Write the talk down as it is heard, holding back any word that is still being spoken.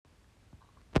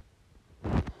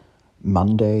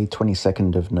Monday,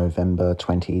 22nd of November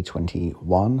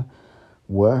 2021.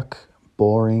 Work,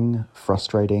 boring,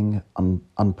 frustrating,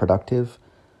 unproductive.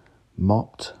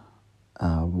 Mopped,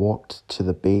 walked to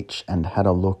the beach and had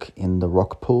a look in the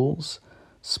rock pools.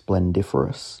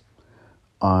 Splendiferous.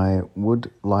 I would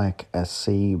like a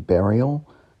sea burial.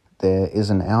 There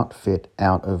is an outfit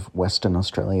out of Western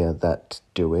Australia that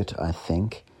do it, I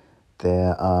think.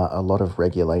 There are a lot of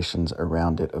regulations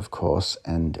around it, of course,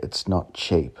 and it's not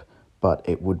cheap, but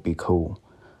it would be cool.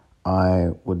 I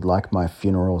would like my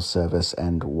funeral service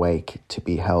and wake to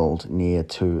be held near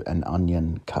to an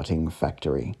onion cutting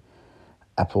factory.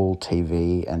 Apple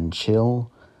TV and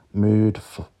chill. Mood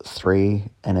 3,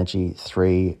 energy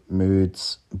 3,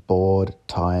 moods bored,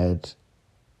 tired,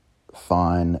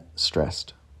 fine,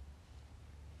 stressed.